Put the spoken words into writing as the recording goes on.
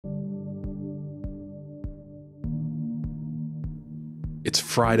It's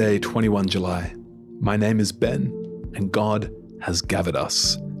Friday, 21 July. My name is Ben, and God has gathered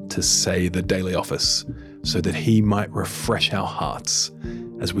us to say the daily office so that He might refresh our hearts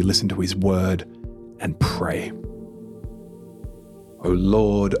as we listen to His word and pray. O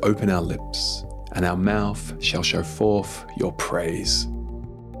Lord, open our lips, and our mouth shall show forth your praise.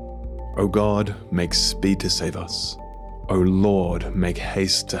 O God, make speed to save us. O Lord, make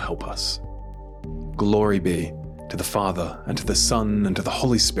haste to help us. Glory be to the Father, and to the Son, and to the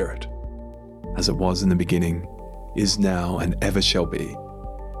Holy Spirit, as it was in the beginning, is now, and ever shall be,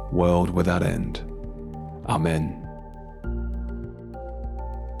 world without end. Amen.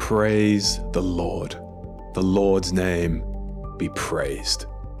 Praise the Lord. The Lord's name be praised.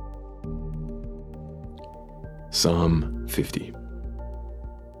 Psalm 50.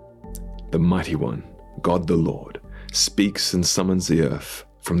 The Mighty One, God the Lord, speaks and summons the earth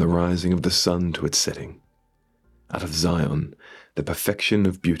from the rising of the sun to its setting. Out of Zion, the perfection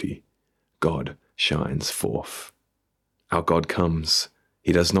of beauty, God shines forth. Our God comes.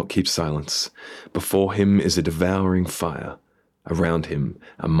 He does not keep silence. Before him is a devouring fire, around him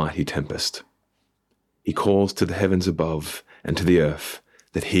a mighty tempest. He calls to the heavens above and to the earth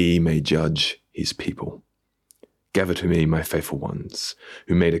that he may judge his people. Gather to me, my faithful ones,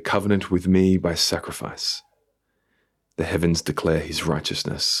 who made a covenant with me by sacrifice. The heavens declare his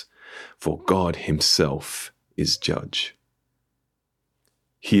righteousness, for God himself is judge.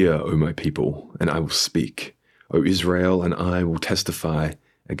 Hear, O my people, and I will speak. O Israel, and I will testify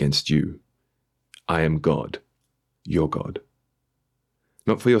against you. I am God, your God.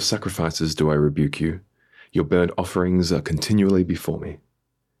 Not for your sacrifices do I rebuke you. Your burnt offerings are continually before me.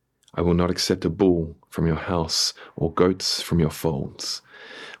 I will not accept a bull from your house or goats from your folds.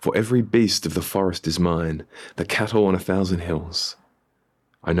 For every beast of the forest is mine, the cattle on 1,000 hills.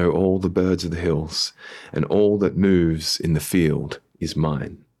 I know all the birds of the hills, and all that moves in the field is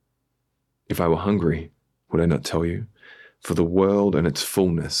mine. If I were hungry, would I not tell you? For the world and its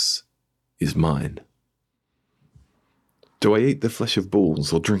fullness is mine. Do I eat the flesh of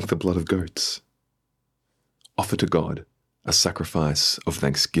bulls or drink the blood of goats? Offer to God a sacrifice of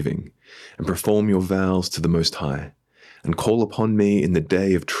thanksgiving, and perform your vows to the Most High, and call upon me in the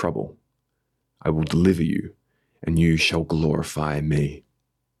day of trouble. I will deliver you, and you shall glorify me.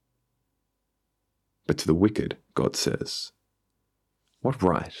 But to the wicked, God says, what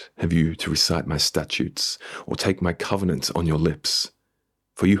right have you to recite my statutes or take my covenant on your lips?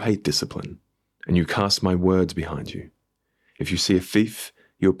 For you hate discipline, and you cast my words behind you. If you see a thief,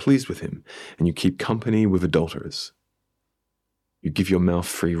 you are pleased with him, and you keep company with adulterers. You give your mouth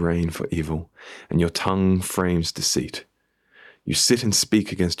free rein for evil, and your tongue frames deceit. You sit and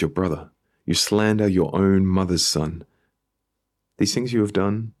speak against your brother. You slander your own mother's son. These things you have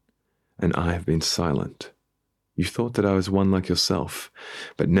done, and I have been silent. You thought that I was one like yourself,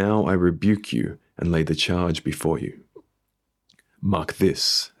 but now I rebuke you and lay the charge before you. Mark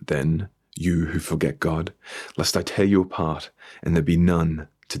this, then, you who forget God, lest I tear you apart and there be none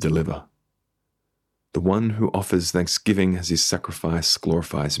to deliver. The one who offers thanksgiving as his sacrifice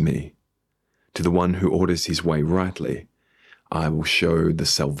glorifies me. To the one who orders his way rightly, I will show the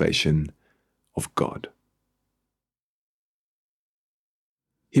salvation of God.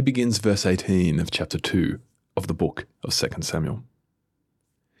 He begins verse 18 of chapter 2 of the book of 2 Samuel.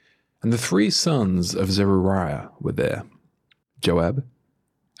 And the 3 sons of Zeruiah were there, Joab,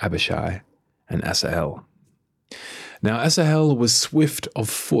 Abishai, and Asahel. Now Asahel was swift of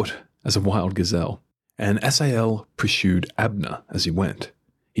foot as a wild gazelle, and Asahel pursued Abner as he went.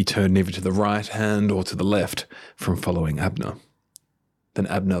 He turned neither to the right hand or to the left from following Abner. Then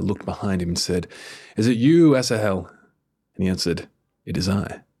Abner looked behind him and said, Is it you, Asahel? And he answered, It is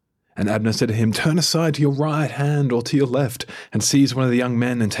I. And Abner said to him, Turn aside to your right hand or to your left, and seize one of the young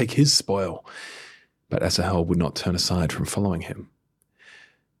men and take his spoil. But Asahel would not turn aside from following him.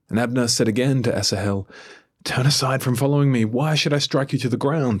 And Abner said again to Asahel, Turn aside from following me. Why should I strike you to the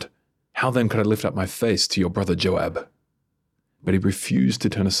ground? How then could I lift up my face to your brother Joab? But he refused to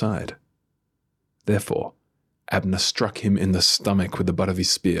turn aside. Therefore Abner struck him in the stomach with the butt of his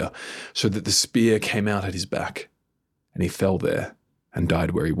spear, so that the spear came out at his back, and he fell there and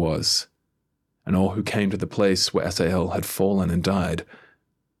died where he was. And all who came to the place where Asahel had fallen and died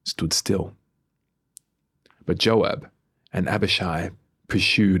stood still. But Joab and Abishai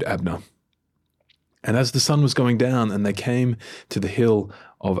pursued Abner. And as the sun was going down, and they came to the hill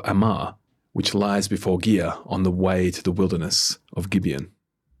of Ammah, which lies before Giah on the way to the wilderness of Gibeon.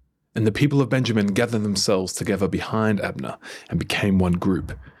 And the people of Benjamin gathered themselves together behind Abner and became one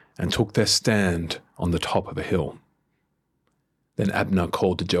group, and took their stand on the top of a hill. Then Abner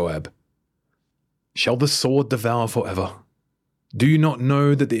called to Joab, Shall the sword devour forever? Do you not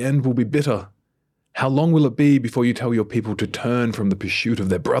know that the end will be bitter? How long will it be before you tell your people to turn from the pursuit of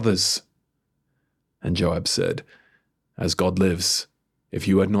their brothers?" And Joab said, "As God lives, if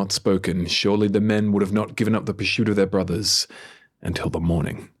you had not spoken, surely the men would have not given up the pursuit of their brothers until the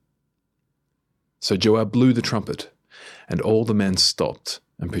morning." So Joab blew the trumpet, and all the men stopped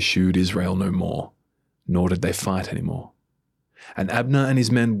and pursued Israel no more, nor did they fight any more. And Abner and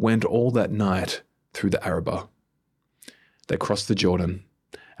his men went all that night through the Arabah. They crossed the Jordan,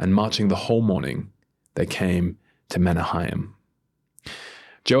 and marching the whole morning, they came to Mahanaim.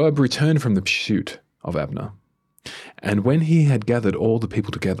 Joab returned from the pursuit of Abner, and when he had gathered all the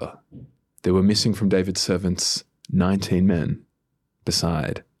people together, there were missing from David's servants 19 men,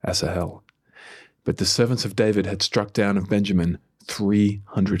 beside Asahel. But the servants of David had struck down of Benjamin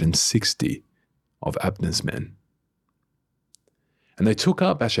 360 of Abner's men. And they took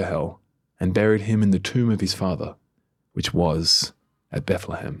up Asahel and buried him in the tomb of his father, which was at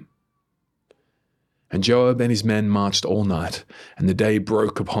Bethlehem. And Joab and his men marched all night, and the day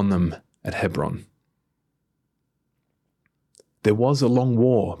broke upon them at Hebron. There was a long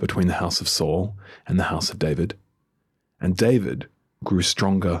war between the house of Saul and the house of David, and David grew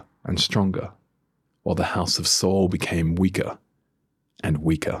stronger and stronger, while the house of Saul became weaker and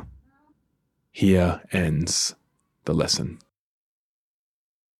weaker. Here ends the lesson.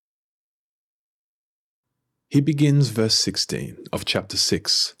 He begins verse 16 of chapter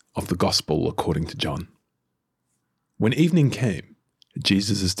 6 of the Gospel according to John. When evening came,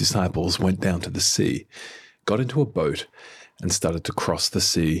 Jesus' disciples went down to the sea, got into a boat, and started to cross the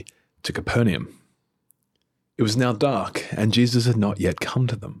sea to Capernaum. It was now dark, and Jesus had not yet come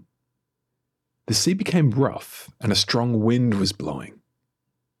to them. The sea became rough, and a strong wind was blowing.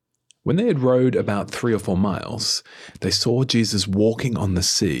 When they had rowed about 3 or 4 miles, they saw Jesus walking on the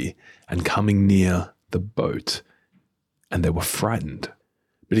sea and coming near the boat, and they were frightened.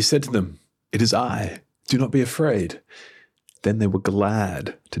 But he said to them, "It is I, do not be afraid." Then they were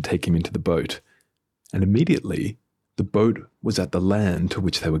glad to take him into the boat, and immediately the boat was at the land to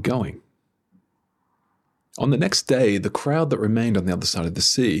which they were going. On the next day, the crowd that remained on the other side of the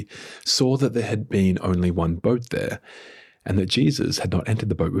sea saw that there had been only one boat there, and that Jesus had not entered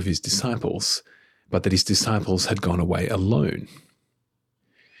the boat with his disciples, but that his disciples had gone away alone.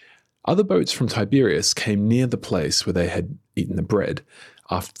 Other boats from Tiberias came near the place where they had eaten the bread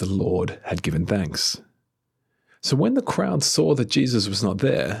after the Lord had given thanks. So when the crowd saw that Jesus was not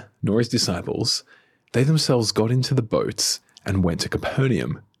there, nor his disciples, they themselves got into the boats and went to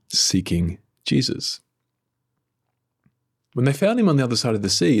Capernaum, seeking Jesus. When they found him on the other side of the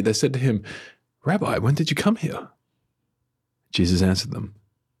sea, they said to him, "Rabbi, when did you come here?" Jesus answered them,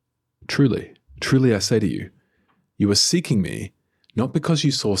 "Truly, truly I say to you, you are seeking me, not because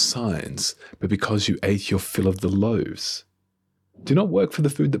you saw signs, but because you ate your fill of the loaves. Do not work for the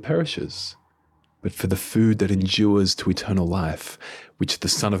food that perishes, but for the food that endures to eternal life, which the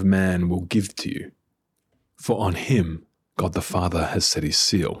Son of Man will give to you. For on him God the Father has set his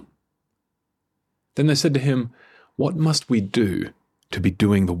seal." Then they said to him, "What must we do to be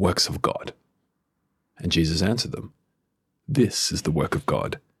doing the works of God?" And Jesus answered them, "This is the work of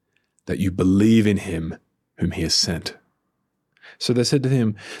God, that you believe in him whom he has sent." So they said to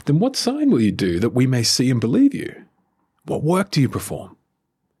him, "Then what sign will you do that we may see and believe you? What work do you perform?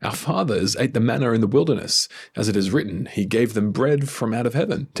 Our fathers ate the manna in the wilderness, as it is written, he gave them bread from out of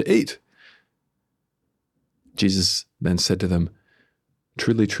heaven to eat." Jesus then said to them,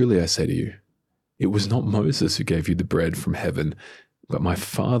 "Truly, truly, I say to you, it was not Moses who gave you the bread from heaven, but my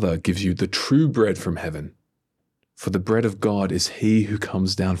Father gives you the true bread from heaven. For the bread of God is he who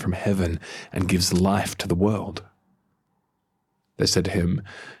comes down from heaven and gives life to the world." They said to him,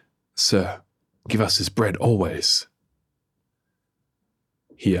 "Sir, give us this bread always."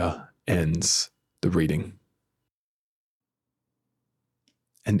 Here ends the reading.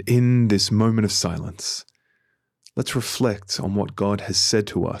 And in this moment of silence, let's reflect on what God has said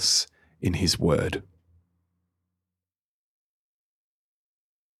to us in his word.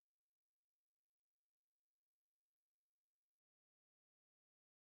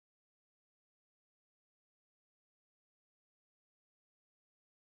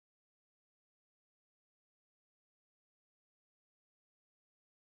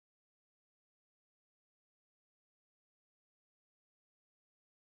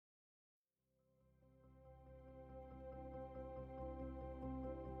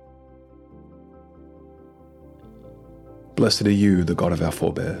 Blessed are you, the God of our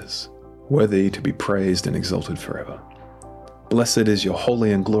forebears, worthy to be praised and exalted forever. Blessed is your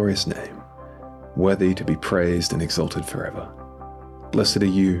holy and glorious name, worthy to be praised and exalted forever. Blessed are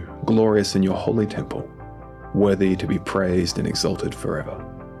you, glorious in your holy temple, worthy to be praised and exalted forever.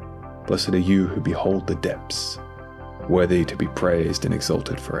 Blessed are you who behold the depths, worthy to be praised and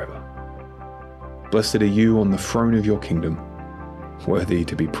exalted forever. Blessed are you on the throne of your kingdom, worthy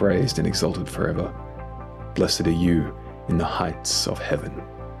to be praised and exalted forever. Blessed are you in the heights of heaven,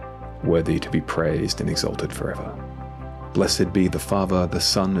 worthy to be praised and exalted forever. Blessed be the Father, the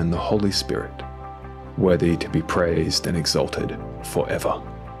Son, and the Holy Spirit, worthy to be praised and exalted forever.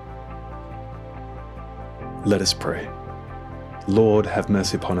 Let us pray. Lord, have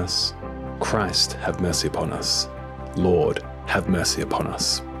mercy upon us. Christ, have mercy upon us. Lord, have mercy upon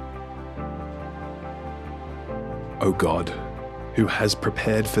us. O God, who has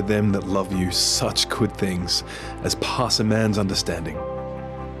prepared for them that love you such good things as pass a man's understanding,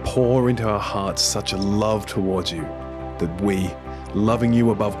 pour into our hearts such a love towards you, that we, loving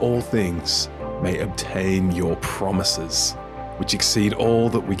you above all things, may obtain your promises, which exceed all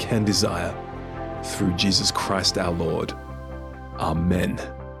that we can desire, through Jesus Christ our Lord. Amen.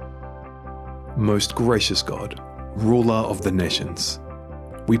 Most gracious God, ruler of the nations,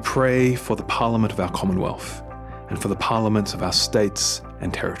 we pray for the Parliament of our Commonwealth and for the Parliaments of our states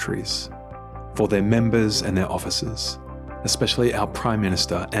and territories, for their members and their officers, especially our Prime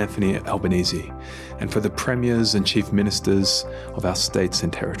Minister, Anthony Albanese, and for the Premiers and Chief Ministers of our states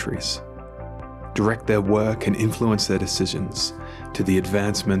and territories. Direct their work and influence their decisions to the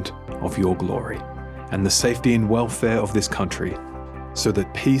advancement of your glory and the safety and welfare of this country, so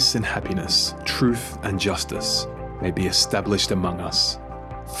that peace and happiness, truth and justice may be established among us,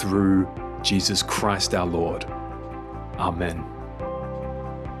 through Jesus Christ our Lord. Amen.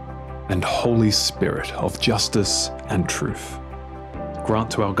 And Holy Spirit of justice and truth,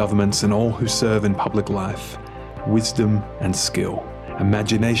 grant to our governments and all who serve in public life wisdom and skill,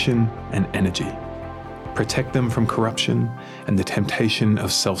 imagination and energy. Protect them from corruption and the temptation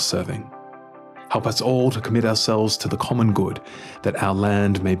of self-serving. Help us all to commit ourselves to the common good, that our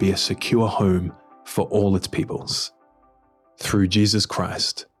land may be a secure home for all its peoples. Through Jesus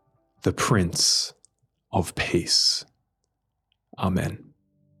Christ, the Prince of Peace. Amen.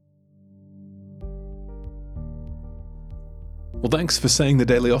 Well, thanks for saying the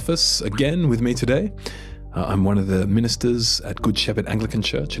Daily Office again with me today. I'm one of the ministers at Good Shepherd Anglican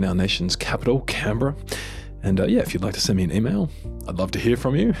Church in our nation's capital, Canberra. And if you'd like to send me an email, I'd love to hear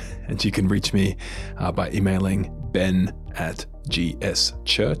from you. And you can reach me by emailing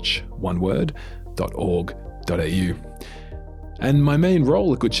ben@gschurch.org.au. And my main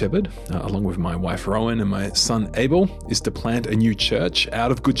role at Good Shepherd, along with my wife Rowan and my son Abel, is to plant a new church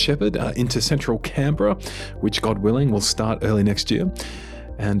out of Good Shepherd into central Canberra, which God willing will start early next year.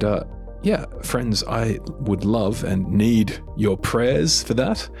 And friends, I would love and need your prayers for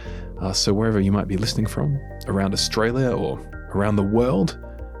that. So wherever you might be listening from, around Australia or around the world,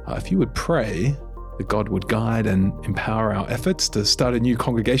 if you would pray that God would guide and empower our efforts to start a new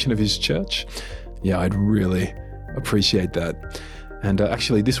congregation of His church, I'd really appreciate that. And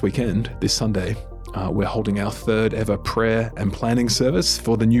actually this weekend, this Sunday, we're holding our third ever prayer and planning service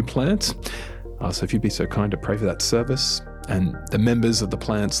for the new plant. So if you'd be so kind to pray for that service and the members of the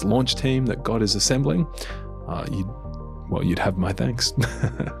plant's launch team that God is assembling, you'd have my thanks.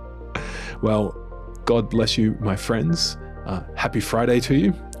 Well, God bless you, my friends. Happy Friday to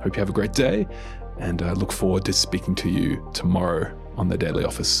you. Hope you have a great day. And I look forward to speaking to you tomorrow on the Daily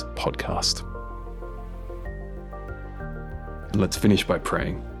Office podcast. And let's finish by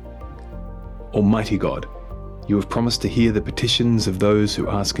praying. Almighty God, you have promised to hear the petitions of those who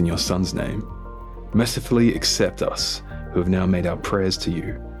ask in your Son's name. Mercifully accept us who have now made our prayers to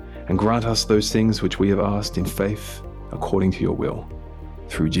you, and grant us those things which we have asked in faith according to your will.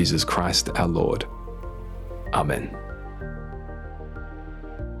 Through Jesus Christ our Lord. Amen.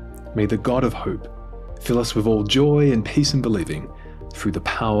 May the God of hope fill us with all joy and peace in believing, through the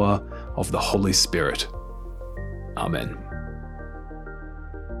power of the Holy Spirit. Amen.